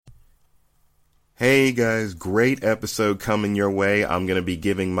Hey guys, great episode coming your way. I'm going to be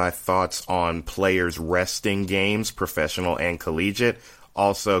giving my thoughts on players resting games, professional and collegiate.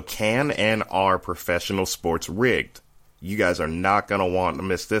 Also, can and are professional sports rigged? You guys are not going to want to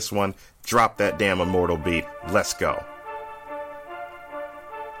miss this one. Drop that damn immortal beat. Let's go.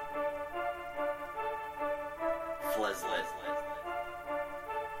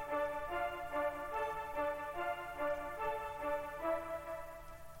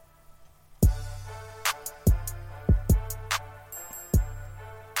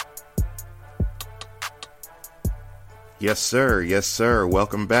 Yes, sir. Yes, sir.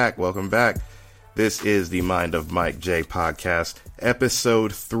 Welcome back. Welcome back. This is the Mind of Mike J podcast,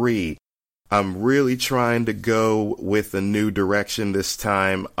 episode 3. I'm really trying to go with a new direction this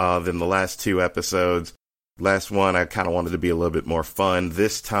time than the last 2 episodes. Last one, I kind of wanted to be a little bit more fun.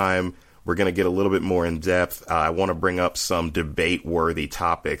 This time, we're going to get a little bit more in depth. I want to bring up some debate-worthy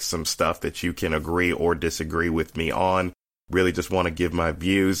topics, some stuff that you can agree or disagree with me on. Really just want to give my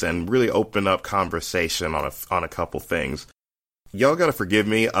views and really open up conversation on a couple things. Y'all gotta forgive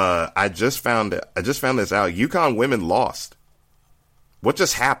me. I just found this out. UConn women lost. What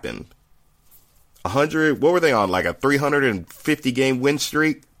just happened? 100. What were they on? Like a 350 game win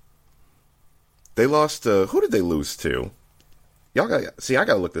streak. They lost to, who did they lose to? Y'all got see. I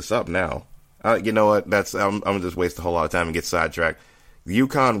gotta look this up now. You know what? I'm gonna just waste a whole lot of time and get sidetracked. The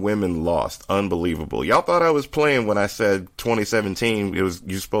UConn women lost. Unbelievable. Y'all thought I was playing when I said 2017. You're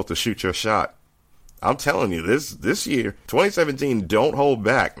supposed to shoot your shot. I'm telling you, this year, 2017, don't hold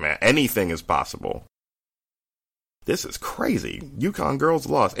back, man. Anything is possible. This is crazy. UConn girls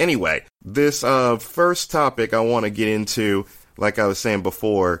lost. Anyway, this first topic I want to get into, like I was saying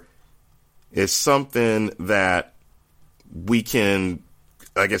before, is something that we can,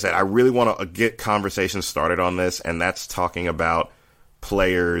 like I said, I really want to get conversations started on this, and that's talking about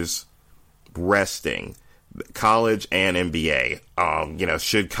players resting, college and NBA.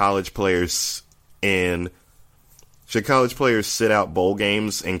 Should college players sit out bowl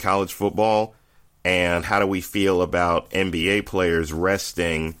games in college football? And how do we feel about NBA players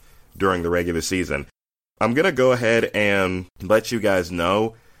resting during the regular season? I'm going to go ahead and let you guys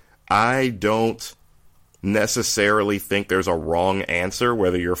know I don't necessarily think there's a wrong answer,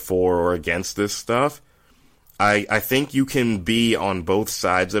 whether you're for or against this stuff. I think you can be on both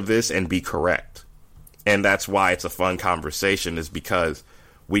sides of this and be correct. And that's why it's a fun conversation, is because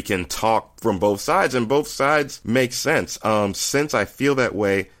we can talk from both sides, and both sides make sense. Since I feel that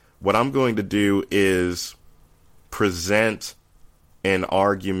way, what I'm going to do is present an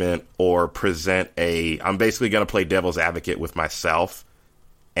argument or I'm basically going to play devil's advocate with myself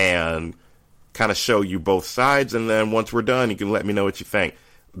and kind of show you both sides. And then once we're done, you can let me know what you think.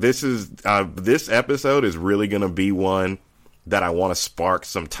 This episode is really going to be one that I want to spark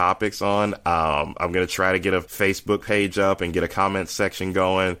some topics on. I'm going to try to get a Facebook page up and get a comment section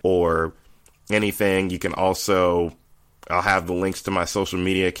going or anything. You can also, I'll have the links to my social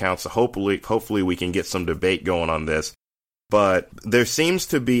media accounts. So hopefully we can get some debate going on this. But there seems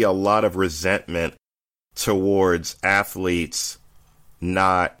to be a lot of resentment towards athletes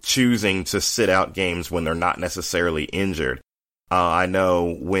not choosing to sit out games when they're not necessarily injured. I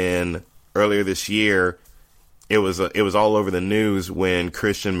know when earlier this year, it was all over the news when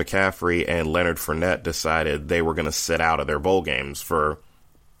Christian McCaffrey and Leonard Fournette decided they were going to sit out of their bowl games for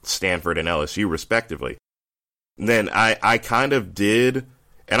Stanford and LSU, respectively. Then I kind of did,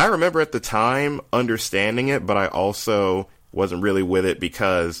 and I remember at the time understanding it, but I also wasn't really with it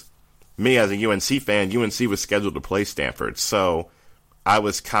because me as a UNC fan, UNC was scheduled to play Stanford, so I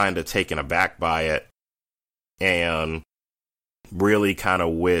was kind of taken aback by it and really kind of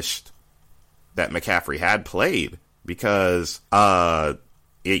wished that McCaffrey had played because, that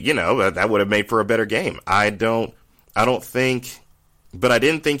would have made for a better game. I didn't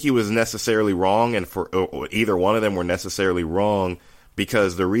think he was necessarily wrong, and for either one of them were necessarily wrong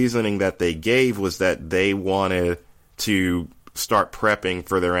because the reasoning that they gave was that they wanted to start prepping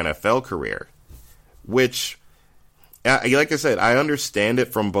for their NFL career, which, like I said, I understand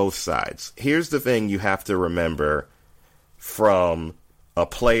it from both sides. Here's the thing you have to remember from a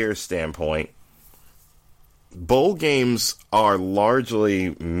player's standpoint. Bowl games are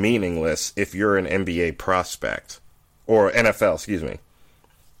largely meaningless if you're an NBA prospect, or NFL, excuse me.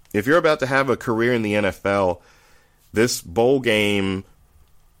 If you're about to have a career in the NFL, this bowl game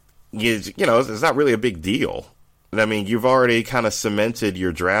is, it's not really a big deal. I mean, you've already kind of cemented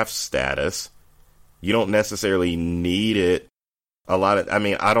your draft status. You don't necessarily need it.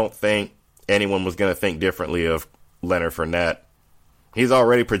 I don't think anyone was going to think differently of Leonard Fournette. He's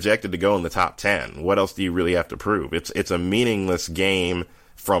already projected to go in the top 10. What else do you really have to prove? It's a meaningless game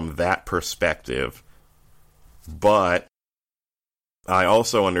from that perspective. But I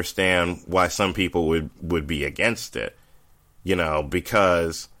also understand why some people would be against it,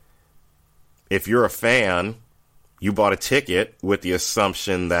 because if you're a fan, you bought a ticket with the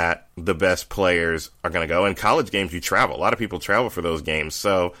assumption that the best players are going to go. In college games, you travel. A lot of people travel for those games.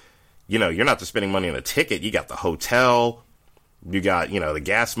 So, you're not just spending money on a ticket. You got the hotel, you got, the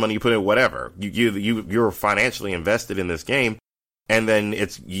gas money you put in, whatever. You're financially invested in this game. And then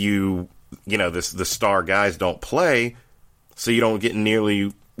it's the star guys don't play, so you don't get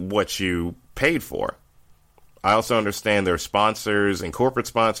nearly what you paid for. I also understand their sponsors and corporate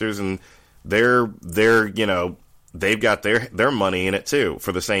sponsors, and they've got their money in it too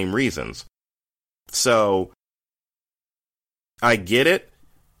for the same reasons. So I get it,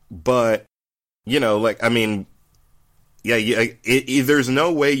 but there's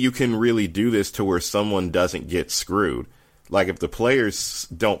no way you can really do this to where someone doesn't get screwed. Like, if the players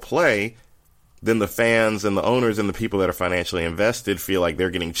don't play, then the fans and the owners and the people that are financially invested feel like they're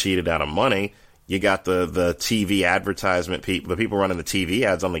getting cheated out of money. You got the TV advertisement people, the people running the TV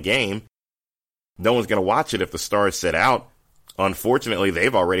ads on the game. No one's going to watch it if the stars sit out. Unfortunately,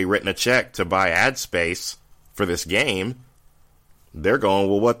 they've already written a check to buy ad space for this game. They're going,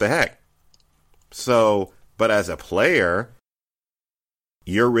 well, what the heck? So, but as a player,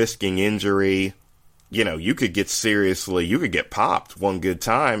 you're risking injury. You could get popped one good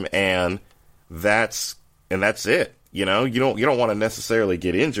time, and that's it. You don't want to necessarily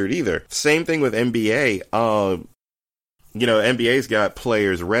get injured either. Same thing with NBA. NBA's got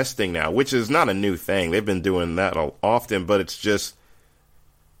players resting now, which is not a new thing. They've been doing that often, but it's just,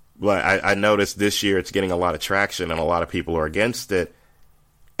 I noticed this year it's getting a lot of traction and a lot of people are against it.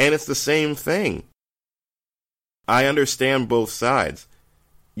 And it's the same thing. I understand both sides.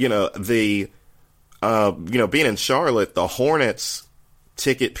 Being in Charlotte, the Hornets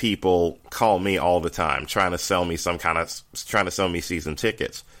ticket people call me all the time, trying to sell me season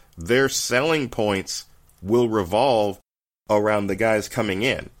tickets. Their selling points will revolve around the guys coming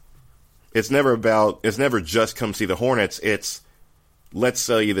in. It's never just come see the Hornets. It's, let's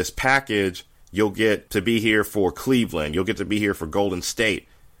sell you this package. You'll get to be here for Cleveland. You'll get to be here for Golden State.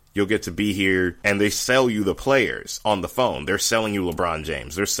 You'll get to be here, and they sell you the players on the phone. They're selling you LeBron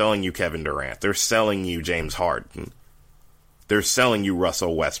James. They're selling you Kevin Durant. They're selling you James Harden. They're selling you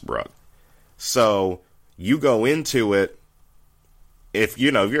Russell Westbrook. So you go into it, if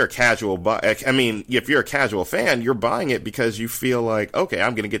you're a casual if you're a casual fan, you're buying it because you feel like, okay,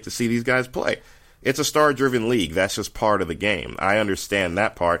 I'm going to get to see these guys play. It's a star-driven league. That's just part of the game. I understand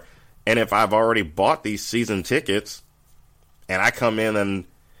that part. And if I've already bought these season tickets, and I come in and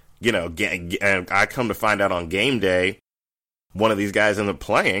and I come to find out on game day, one of these guys ends up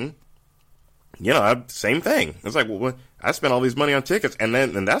playing, same thing. It's like, well, I spent all these money on tickets, and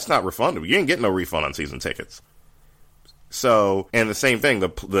that's not refundable. You ain't getting no refund on season tickets. So, and the same thing, the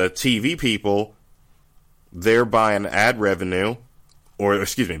TV people, they're buying ad revenue,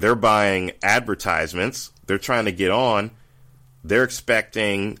 they're buying advertisements. They're trying to get on. They're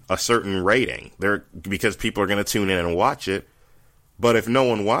expecting a certain rating. Because people are going to tune in and watch it. But if no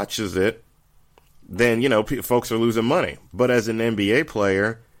one watches it, then, folks are losing money. But as an NBA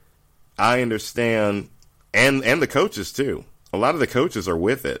player, I understand, and the coaches too. A lot of the coaches are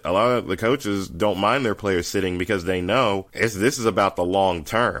with it. A lot of the coaches don't mind their players sitting because they know this is about the long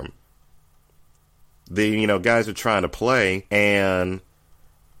term. The guys are trying to play, and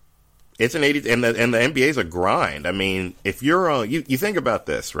it's an 80, and the NBA's a grind. I mean, if you're you think about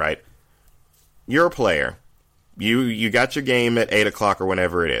this, right? You're a player. You got your game at 8 o'clock or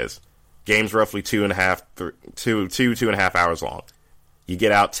whenever it is. Game's roughly 2.5 hours long. You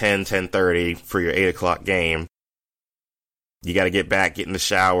get out 10:30 for your 8 o'clock game. You got to get back, get in the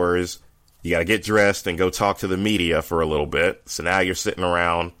showers. You got to get dressed and go talk to the media for a little bit. So now you're sitting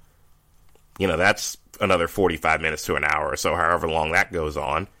around, that's another 45 minutes to an hour or so, however long that goes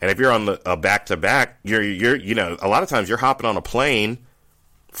on. And if you're on a back-to-back, you're a lot of times you're hopping on a plane,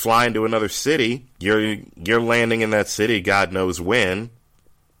 flying to another city. You're landing in that city, God knows when.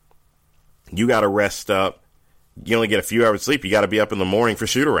 You got to rest up. You only get a few hours sleep. You got to be up in the morning for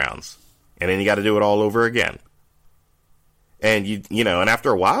shoot-arounds. And then you got to do it all over again. And and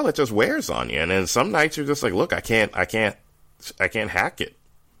after a while, it just wears on you. And then some nights you're just like, look, I can't hack it.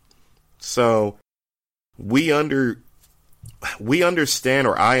 So we understand,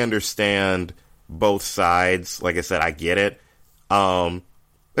 or I understand both sides. Like I said, I get it. Like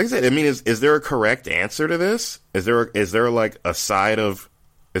I said, I mean, is there a correct answer to this? Is there a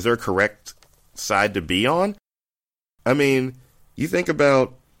correct side to be on? I mean, you think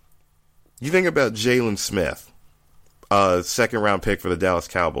about Jalen Smith. a second-round pick for the Dallas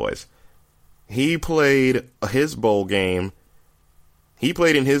Cowboys. He played his bowl game. He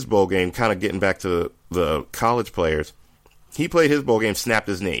played in his bowl game, kind of getting back to the college players. He played his bowl game, snapped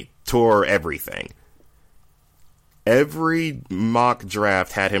his knee, tore everything. Every mock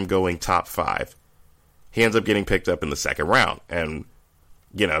draft had him going top 5. He ends up getting picked up in the second round. And,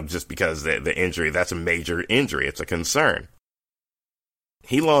 just because the injury, that's a major injury. It's a concern.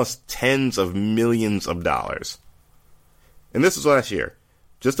 He lost tens of millions of dollars. And this was last year.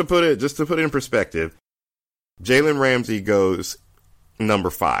 Just to put it in perspective, Jalen Ramsey goes number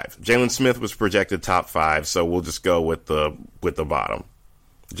 5. Jalen Smith was projected top 5, so we'll just go with the bottom.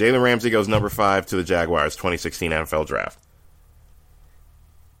 Jalen Ramsey goes number 5 to the Jaguars 2016 NFL Draft.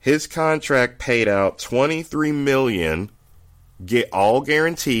 His contract paid out $23 million, get all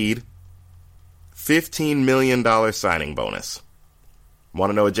guaranteed, $15 million signing bonus. Want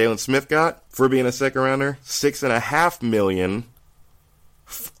to know what Jalen Smith got for being a second rounder? $6.5 million,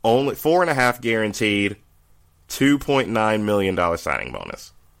 only $4.5 guaranteed, $2.9 million signing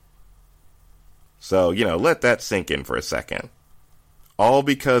bonus. So, let that sink in for a second. All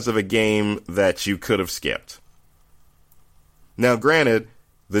because of a game that you could have skipped. Now, granted,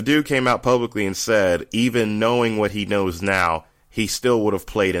 the dude came out publicly and said, even knowing what he knows now, he still would have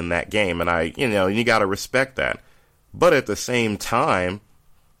played in that game. And you got to respect that. But at the same time,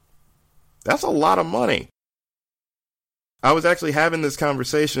 that's a lot of money. I was actually having this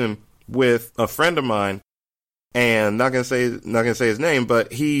conversation with a friend of mine, and not gonna say his name,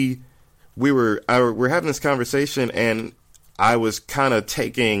 but we were having this conversation, and I was kind of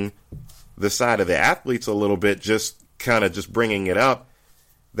taking the side of the athletes a little bit, just bringing it up.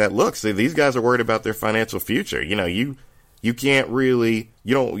 That look, see, these guys are worried about their financial future. You can't really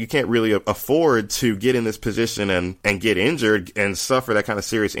afford to get in this position and get injured and suffer that kind of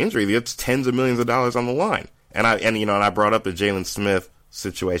serious injury. It's tens of millions of dollars on the line. And I brought up the Jalen Smith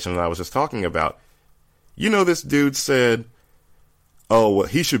situation that I was just talking about. This dude said, "Oh, well,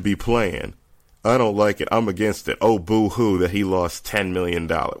 he should be playing. I don't like it. I'm against it. Oh, boo-hoo that he lost $10 million.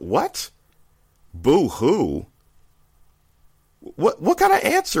 What? Boo-hoo? What kind of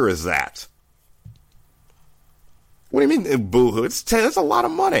answer is that? What do you mean, boo-hoo? It's a lot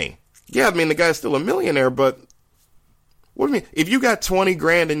of money. Yeah, the guy's still a millionaire, but what do you mean? If you got 20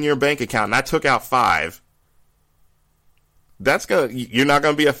 grand in your bank account and I took out 5, you're not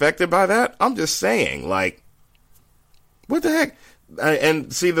going to be affected by that? I'm just saying, what the heck?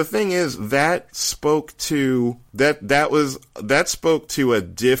 And see, the thing is, that spoke to a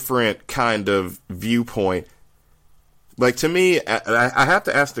different kind of viewpoint. To me, I have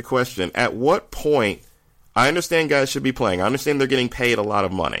to ask the question, at what point, I understand guys should be playing. I understand they're getting paid a lot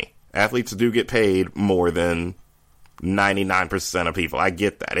of money. Athletes do get paid more than 99% of people. I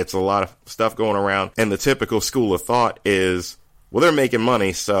get that. It's a lot of stuff going around. And the typical school of thought is, well, they're making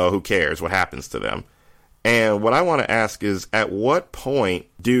money, so who cares what happens to them? And what I want to ask is, at what point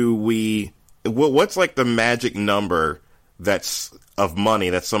what's the magic number that's of money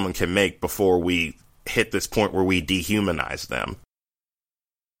that someone can make before we hit this point where we dehumanize them?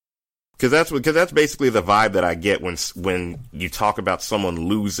 Because that's basically the vibe that I get when you talk about someone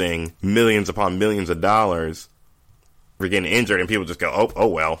losing millions upon millions of dollars for getting injured, and people just go, oh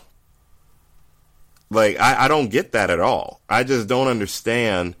well. I don't get that at all. I just don't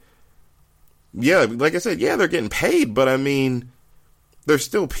understand. Yeah, like I said, yeah, they're getting paid, but they're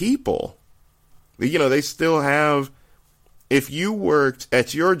still people. They still have. If you worked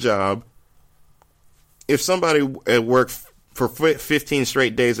at your job, if somebody worked for 15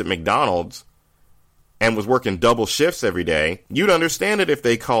 straight days at McDonald's and was working double shifts every day, you'd understand it if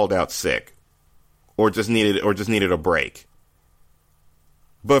they called out sick or just needed a break.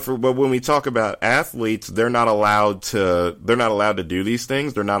 But when we talk about athletes, they're not allowed to do these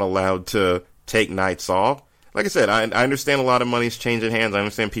things. They're not allowed to take nights off. Like I said, I understand a lot of money's changing hands. I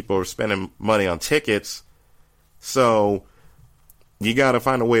understand people are spending money on tickets. So you got to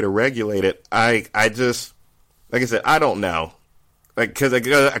find a way to regulate it. I just, like I said, I don't know. Because I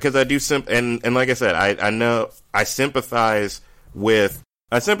do and like I said, I know I sympathize with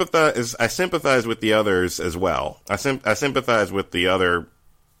the others as well. I sympathize with the other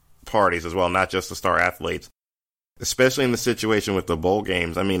parties as well, not just the star athletes. Especially in the situation with the bowl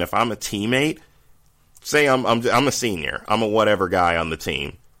games. If I'm a teammate, say I'm a senior, I'm a whatever guy on the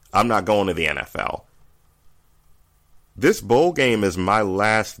team, I'm not going to the NFL. This bowl game is my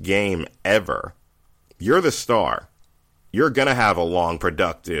last game ever. You're the star. You're going to have a long,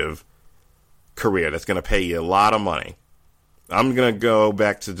 productive career that's going to pay you a lot of money. I'm going to go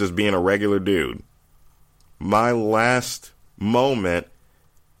back to just being a regular dude. My last moment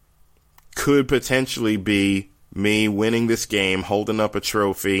could potentially be me winning this game, holding up a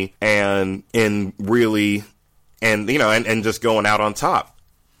trophy, and just going out on top.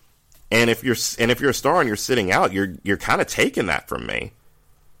 And if you're a star and you're sitting out, you're kind of taking that from me.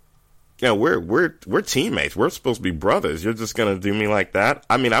 You know, we're teammates. We're supposed to be brothers. You're just gonna do me like that?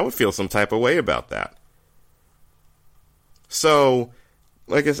 I mean, I would feel some type of way about that. So,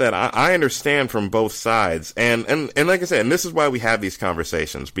 like I said, I understand from both sides, and like I said, and this is why we have these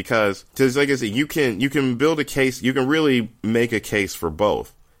conversations, because like I said, you can build a case, you can really make a case for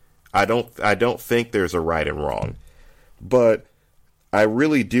both. I don't think there's a right and wrong, but I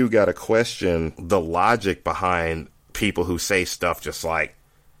really do gotta question the logic behind people who say stuff just like,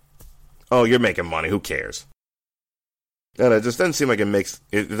 "Oh, you're making money. Who cares?" And it just doesn't seem like it makes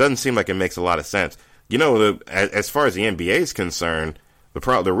a lot of sense. You know, as far as the NBA is concerned,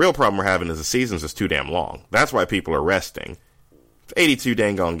 the real problem we're having is the season's just too damn long. That's why people are resting. It's 82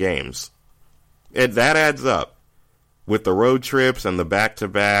 dang on games. That adds up with the road trips and the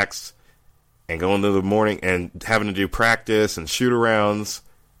back-to-backs and going to the morning and having to do practice and shoot-arounds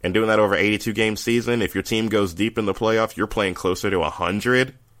and doing that over 82-game season. If your team goes deep in the playoffs, you're playing closer to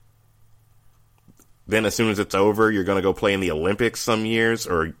 100. Then as soon as it's over, you're going to go play in the Olympics some years,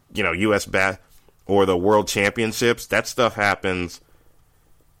 or, you know, or the World Championships. That stuff happens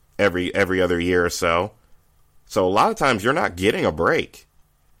every other year or so. So a lot of times you're not getting a break.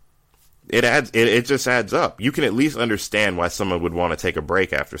 It just adds up. You can at least understand why someone would want to take a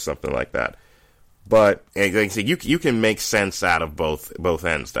break after something like that. But like I said, you can make sense out of both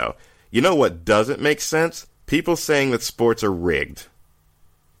ends, though. You know what doesn't make sense? People saying that sports are rigged.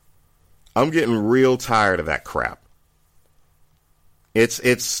 I'm getting real tired of that crap.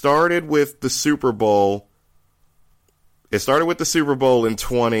 It started with the Super Bowl. It started with the Super Bowl in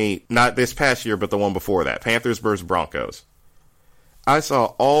not this past year, but the one before that. Panthers versus Broncos. I saw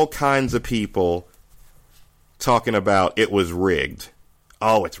all kinds of people talking about it was rigged.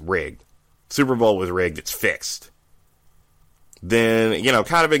 Oh, it's rigged. Super Bowl was rigged. It's fixed. Then, you know,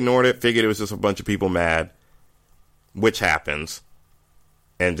 kind of ignored it. Figured it was just a bunch of people mad. Which happens.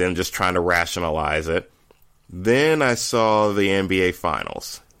 And then just trying to rationalize it. Then I saw the NBA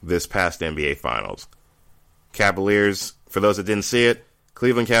Finals. This past NBA Finals. Cavaliers, for those that didn't see it,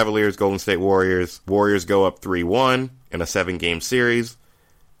 Cleveland Cavaliers, Golden State Warriors. Warriors go up 3-1 in a 7-game series.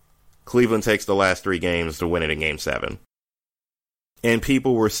 Cleveland takes the last 3 games to win it in Game 7. And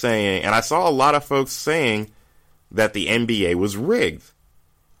people were saying, and I saw a lot of folks saying that the NBA was rigged.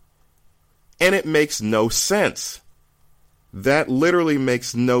 And it makes no sense. That literally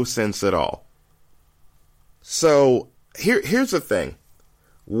makes no sense at all. So, here's the thing.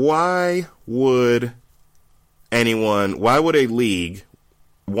 Why would a league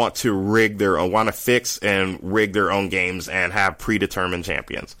want to fix and rig their own games and have predetermined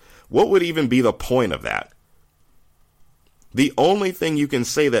champions? What would even be the point of that? The only thing you can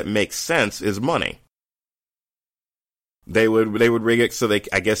say that makes sense is money. They would rig it so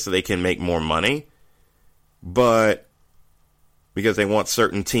they can make more money, but because they want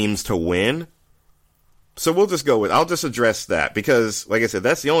certain teams to win. So I'll just address that, because like I said,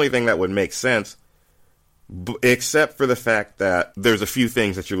 that's the only thing that would make sense, except for the fact that there's a few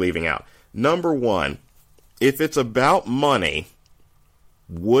things that you're leaving out. Number one, if it's about money,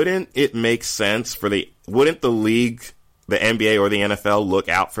 wouldn't it make sense wouldn't the league, the NBA or the NFL, look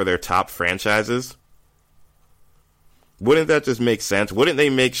out for their top franchises? Wouldn't that just make sense? Wouldn't they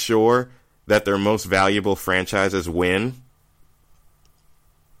make sure that their most valuable franchises win?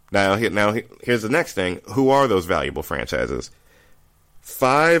 Now, here's the next thing. Who are those valuable franchises?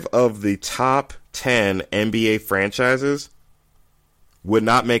 5 of the top 10 NBA franchises would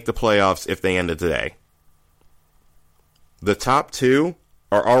not make the playoffs if they ended today. The top 2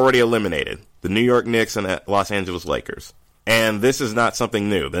 are already eliminated. The New York Knicks and the Los Angeles Lakers. And this is not something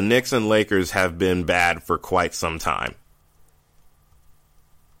new. The Knicks and Lakers have been bad for quite some time.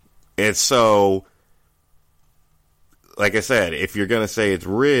 It's so, like I said, if you're going to say it's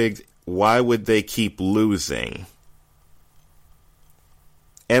rigged, why would they keep losing?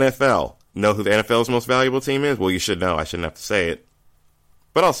 NFL. Know who the NFL's most valuable team is? Well, you should know. I shouldn't have to say it.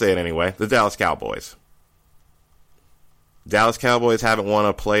 But I'll say it anyway. The Dallas Cowboys. Dallas Cowboys haven't won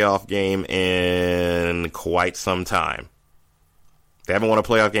a playoff game in quite some time. They haven't won a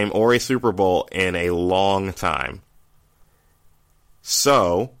playoff game or a Super Bowl in a long time.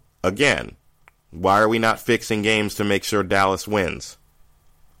 So, again, why are we not fixing games to make sure Dallas wins?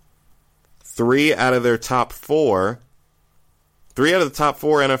 3 out of the top 4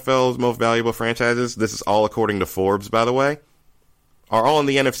 NFL's most valuable franchises, this is all according to Forbes, by the way, are all in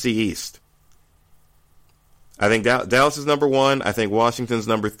the NFC East. I think Dallas is number 1. I think Washington's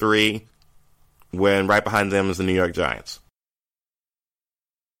number 3. when right behind them is the New York Giants.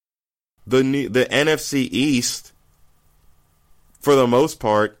 The NFC East, for the most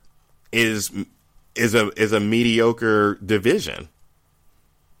part, is a mediocre division.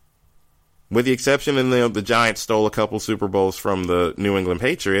 With the exception of the Giants stole a couple Super Bowls from the New England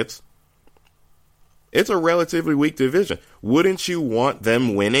Patriots, it's a relatively weak division. Wouldn't you want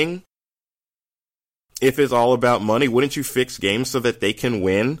them winning? If it's all about money, wouldn't you fix games so that they can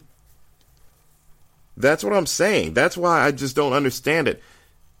win? That's what I'm saying. That's why I just don't understand it.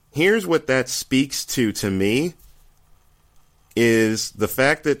 Here's what that speaks to me, is the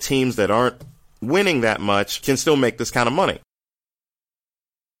fact that teams that aren't winning that much can still make this kind of money.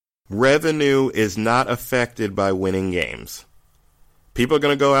 Revenue is not affected by winning games. People are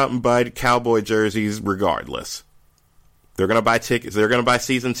going to go out and buy Cowboy jerseys regardless. They're going to buy tickets. They're going to buy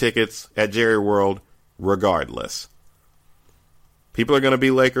season tickets at Jerry World regardless. People are going to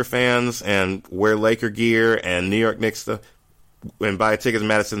be Laker fans and wear Laker gear and New York Knicks stuff and buy tickets at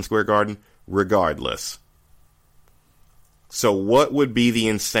Madison Square Garden regardless. So what would be the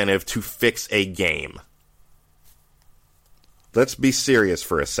incentive to fix a game? Let's be serious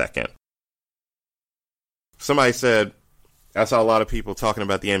for a second. Somebody said, I saw a lot of people talking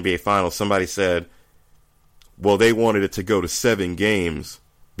about the NBA Finals. Somebody said, well, they wanted it to go to 7 games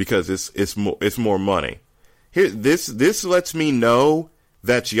because it's more money. Here, this lets me know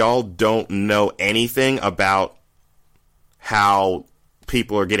that y'all don't know anything about how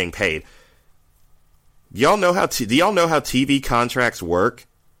people are getting paid. Do y'all know how TV contracts work?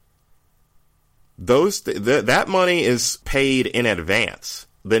 That money is paid in advance.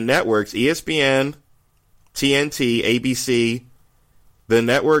 The networks, ESPN, TNT, ABC, the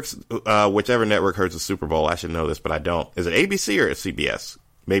networks, whichever network hosts the Super Bowl, I should know this, but I don't. Is it ABC or CBS?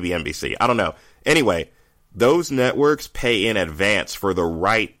 Maybe NBC. I don't know. Anyway, those networks pay in advance for the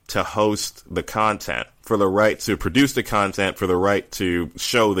right to host the content, for the right to produce the content, for the right to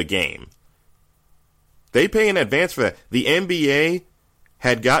show the game. They pay in advance for that. The NBA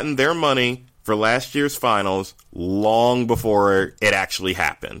had gotten their money for last year's finals long before it actually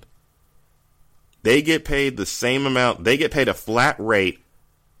happened. They get paid the same amount. They get paid a flat rate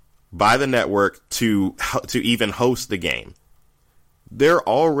by the network to even host the game. They're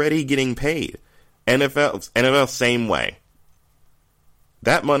already getting paid. NFL same way.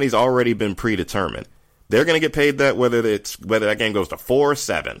 That money's already been predetermined. They're going to get paid that whether that game goes to 4 or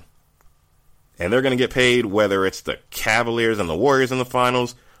 7. And they're going to get paid whether it's the Cavaliers and the Warriors in the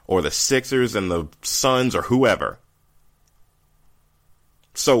finals or the Sixers and the Suns or whoever.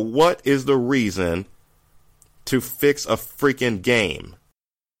 So what is the reason to fix a freaking game?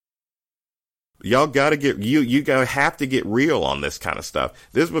 Y'all gotta you gotta have to get real on this kind of stuff.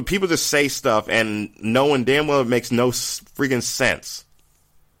 This is when people just say stuff and knowing damn well it makes no freaking sense.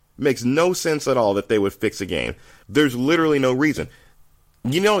 It makes no sense at all that they would fix a game. There's literally no reason.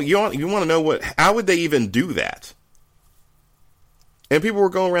 You want to know how would they even do that? And people were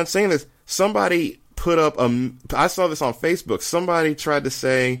going around saying this. Somebody put up I saw this on Facebook. Somebody tried to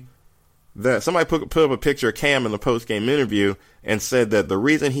say that somebody put up a picture of Cam in the post-game interview and said that the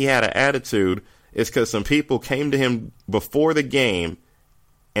reason he had an attitude is because some people came to him before the game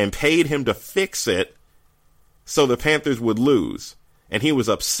and paid him to fix it so the Panthers would lose. And he was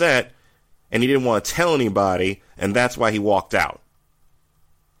upset and he didn't want to tell anybody, and that's why he walked out.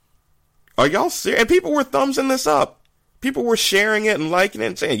 Are y'all serious? And people were thumbsing this up. People were sharing it and liking it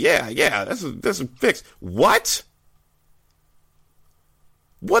and saying, yeah, this is fixed. What?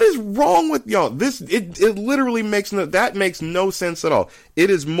 What is wrong with y'all? It literally makes no sense at all. It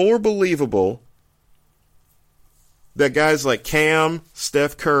is more believable that guys like Cam,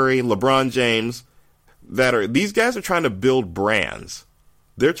 Steph Curry, LeBron James, these guys are trying to build brands.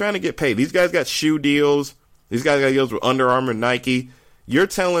 They're trying to get paid. These guys got shoe deals. These guys got deals with Under Armour, Nike. You're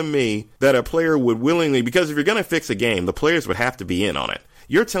telling me that a player would willingly, because if you're going to fix a game, the players would have to be in on it.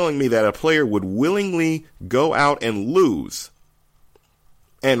 You're telling me that a player would willingly go out and lose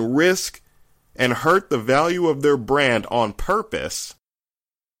and risk and hurt the value of their brand on purpose?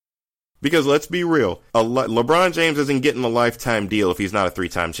 Because let's be real, LeBron James isn't getting a lifetime deal if he's not a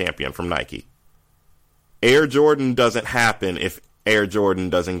 3-time champion from Nike. Air Jordan doesn't happen if Air Jordan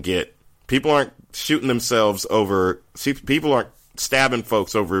doesn't get... People aren't shooting themselves over... People aren't stabbing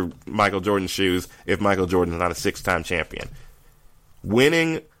folks over Michael Jordan's shoes if Michael Jordan's not a 6-time champion.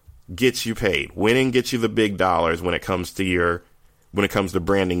 Winning gets you paid. Winning gets you the big dollars when it comes to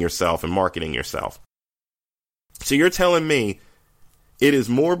branding yourself and marketing yourself. So you're telling me it is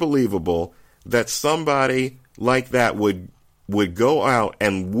more believable that somebody like that would go out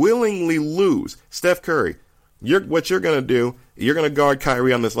and willingly lose. Steph Curry What you're going to do, you're going to guard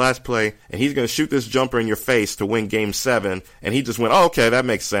Kyrie on this last play, and he's going to shoot this jumper in your face to win Game 7, and he just went, oh, okay, that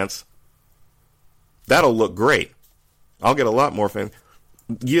makes sense. That'll look great. I'll get a lot more fans.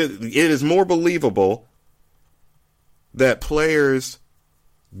 It is more believable that players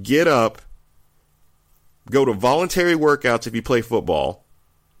get up, go to voluntary workouts if you play football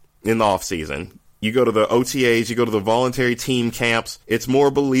in the offseason. You go to the OTAs, you go to the voluntary team camps. It's more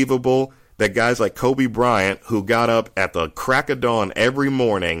believable that guys like Kobe Bryant, who got up at the crack of dawn every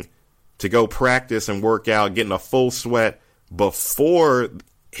morning to go practice and work out, getting a full sweat before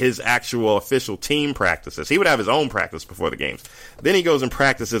his actual official team practices. He would have his own practice before the games. Then he goes and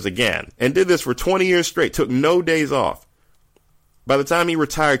practices again and did this for 20 years straight, took no days off. By the time he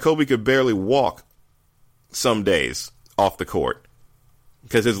retired, Kobe could barely walk some days off the court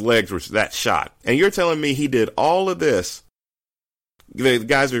because his legs were that shot. And you're telling me he did all of this. The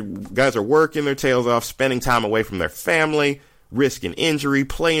guys are working their tails off, spending time away from their family, risking injury,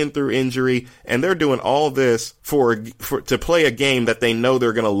 playing through injury, and they're doing all this to play a game that they know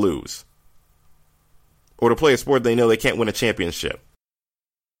they're going to lose, or to play a sport they know they can't win a championship.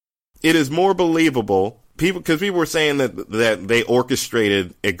 It is more believable, because people were saying that they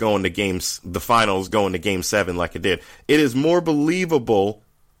orchestrated it going to games, the finals going to Game 7 like it did. It is more believable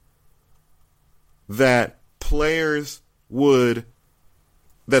that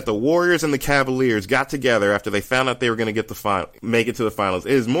that the Warriors and the Cavaliers got together after they found out they were going to make it to the finals.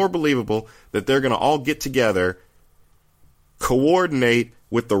 It is more believable that they're going to all get together, coordinate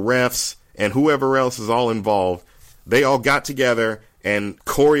with the refs and whoever else is all involved. They all got together and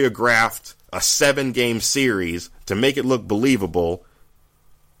choreographed a 7-game series to make it look believable.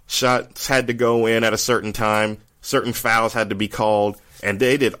 Shots had to go in at a certain time. Certain fouls had to be called. And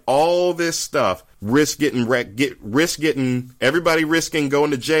they did all this stuff. Everybody risking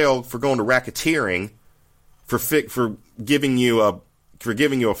going to jail for going to racketeering, for giving you a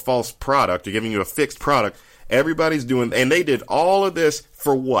false product or giving you a fixed product. Everybody's doing, and they did all of this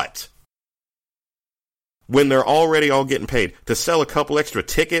for what? When they're already all getting paid to sell a couple extra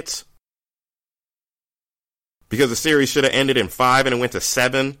tickets because the series should have ended in 5 and it went to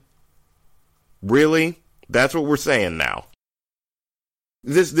 7. Really? That's what we're saying now.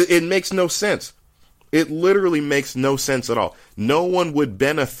 It makes no sense. It literally makes no sense at all. No one would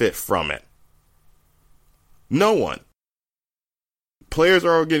benefit from it. No one. Players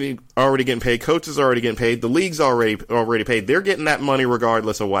are already getting paid. Coaches are already getting paid. The league's already paid. They're getting that money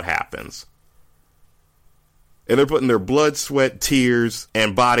regardless of what happens. And they're putting their blood, sweat, tears,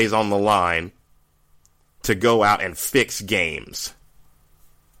 and bodies on the line to go out and fix games.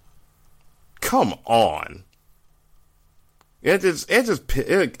 Come on.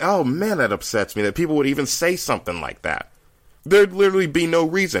 Oh man, that upsets me that people would even say something like that. There'd literally be no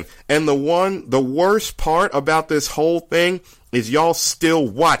reason. And the worst part about this whole thing is y'all still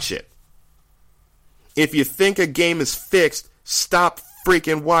watch it. If you think a game is fixed, stop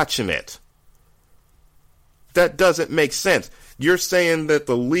freaking watching it. That doesn't make sense. You're saying that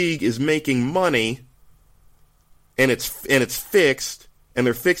the league is making money and it's fixed and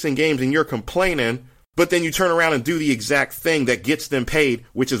they're fixing games and you're complaining. But then you turn around and do the exact thing that gets them paid,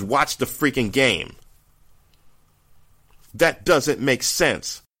 which is watch the freaking game. That doesn't make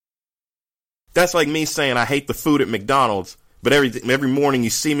sense. That's like me saying I hate the food at McDonald's, but every morning you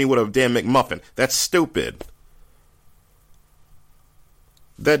see me with a damn McMuffin. That's stupid.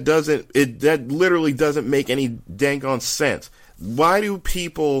 That literally doesn't make any dang on sense. Why do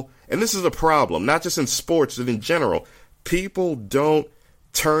people, and this is a problem, not just in sports, but in general, people don't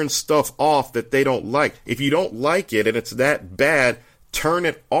turn stuff off that they don't like. If you don't like it and it's that bad, turn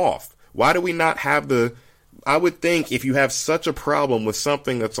it off. Why do we not have I would think if you have such a problem with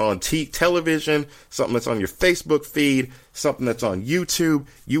something that's on television, something that's on your Facebook feed, something that's on YouTube,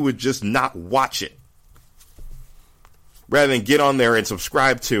 you would just not watch it. Rather than get on there and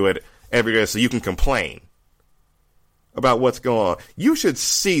subscribe to it every day so you can complain about what's going on. You should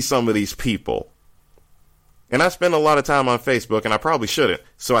see some of these people. And I spend a lot of time on Facebook, and I probably shouldn't.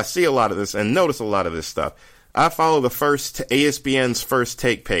 So I see a lot of this and notice a lot of this stuff. I follow the ESPN's First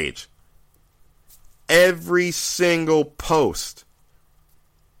Take page. Every single post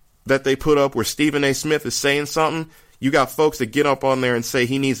that they put up where Stephen A. Smith is saying something, you got folks that get up on there and say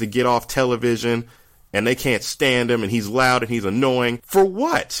he needs to get off television, and they can't stand him, and he's loud, and he's annoying. For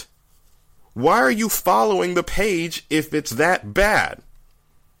what? Why are you following the page if it's that bad?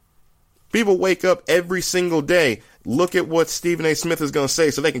 People wake up every single day, look at what Stephen A. Smith is going to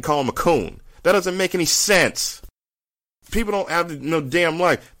say so they can call him a coon. That doesn't make any sense. People don't have no damn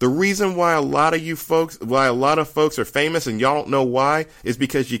life. The reason why a lot of folks are famous and y'all don't know why is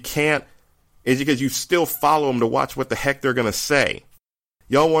because you can't is because you still follow them to watch what the heck they're going to say.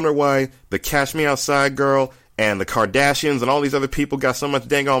 Y'all wonder why the Cash Me Outside girl and the Kardashians and all these other people got so much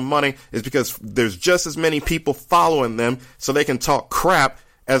dang on money is because there's just as many people following them so they can talk crap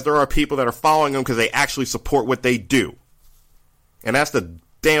as there are people that are following them because they actually support what they do. And that's the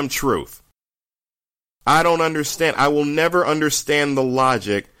damn truth. I don't understand. I will never understand the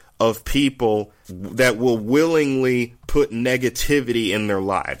logic of people that will willingly put negativity in their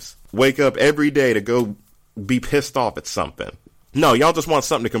lives. Wake up every day to go be pissed off at something. No, y'all just want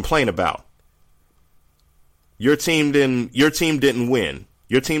something to complain about. Your team didn't win.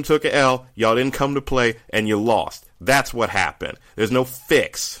 Your team took an L, y'all didn't come to play, and you lost. That's what happened. There's no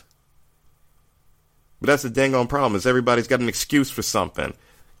fix. But that's the dang on problem, is everybody's got an excuse for something.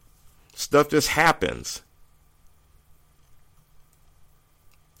 Stuff just happens.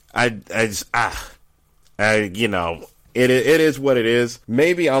 It is what it is.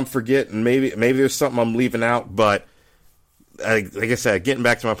 Maybe I'm forgetting. Maybe there's something I'm leaving out. But like I said, getting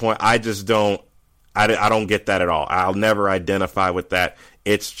back to my point, I just don't. I don't get that at all. I'll never identify with that.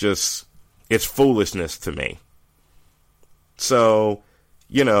 It's foolishness to me. So,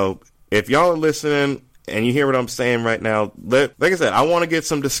 if y'all are listening and you hear what I'm saying right now, like I said, I want to get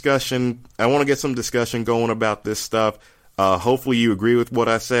some discussion. I want to get some discussion going about this stuff. Hopefully you agree with what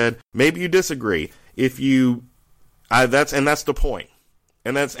I said. Maybe you disagree. That's the point.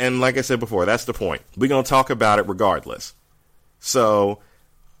 And like I said before, that's the point. We're going to talk about it regardless. So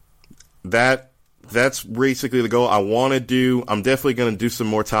that's basically the goal. I'm definitely going to do some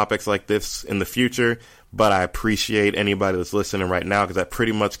more topics like this in the future, but I appreciate anybody that's listening right now because that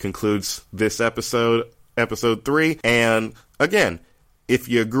pretty much concludes this episode 3. And again, if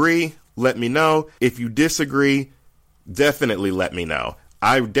you agree, let me know. If you disagree, definitely let me know.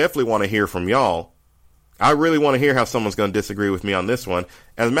 I definitely want to hear from y'all. I really want to hear how someone's going to disagree with me on this one.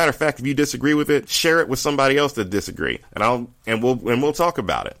 As a matter of fact, if you disagree with it, share it with somebody else that disagree, and we'll talk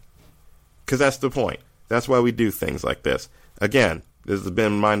about it. Because that's the point. That's why we do things like this. Again, this has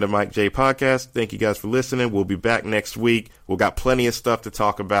been Mind of Mike J podcast. Thank you guys for listening. We'll be back next week. We've got plenty of stuff to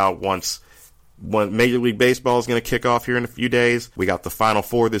talk about once Major League Baseball is going to kick off here in a few days. We got the Final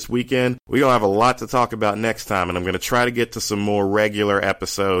Four this weekend. We're going to have a lot to talk about next time, and I'm going to try to get to some more regular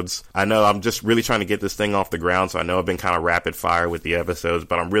episodes. I know I'm just really trying to get this thing off the ground, so I know I've been kind of rapid fire with the episodes,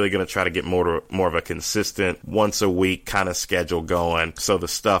 but I'm really going to try to get more of a consistent once a week kind of schedule going. So the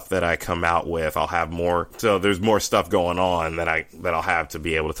stuff that I come out with, I'll have more. So there's more stuff going on that I'll have to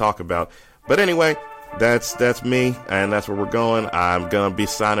be able to talk about. But anyway, that's me, and that's where we're going. I'm going to be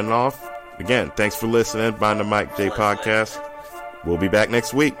signing off. Again, thanks for listening. Mind the Mike J podcast. We'll be back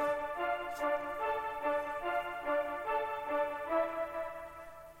next week.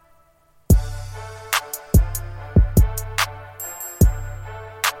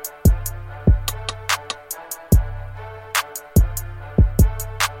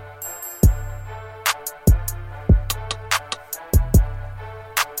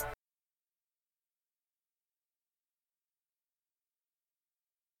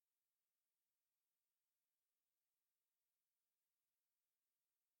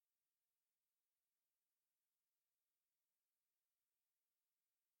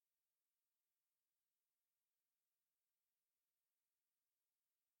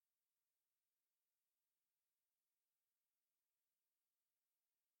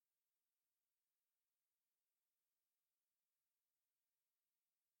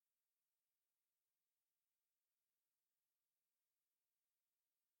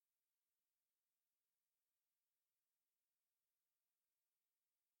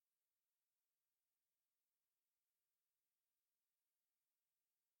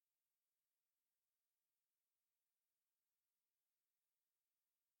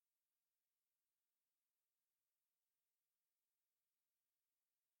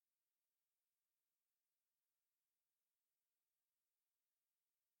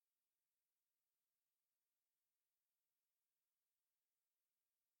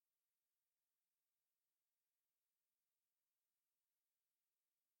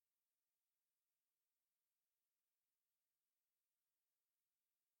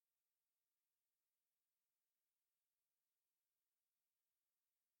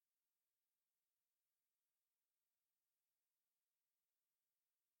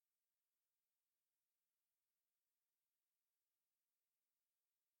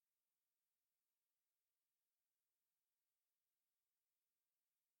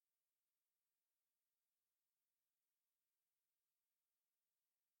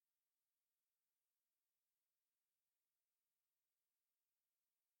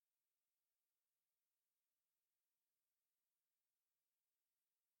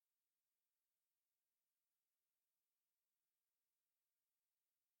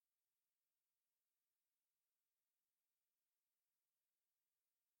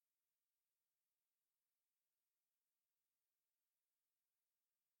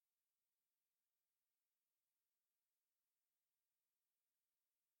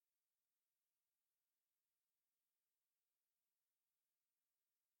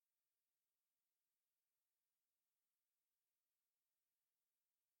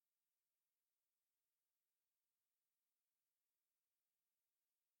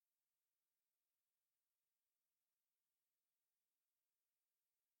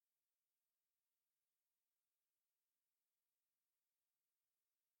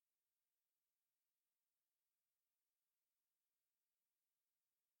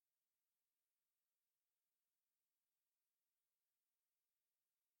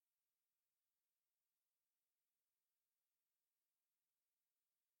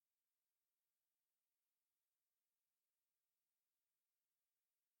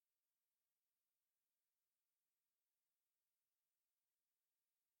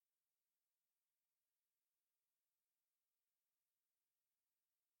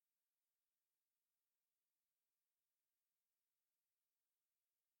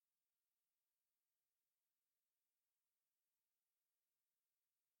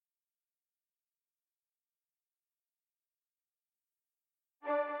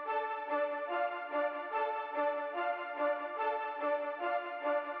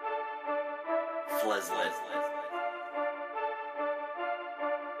 Flesland.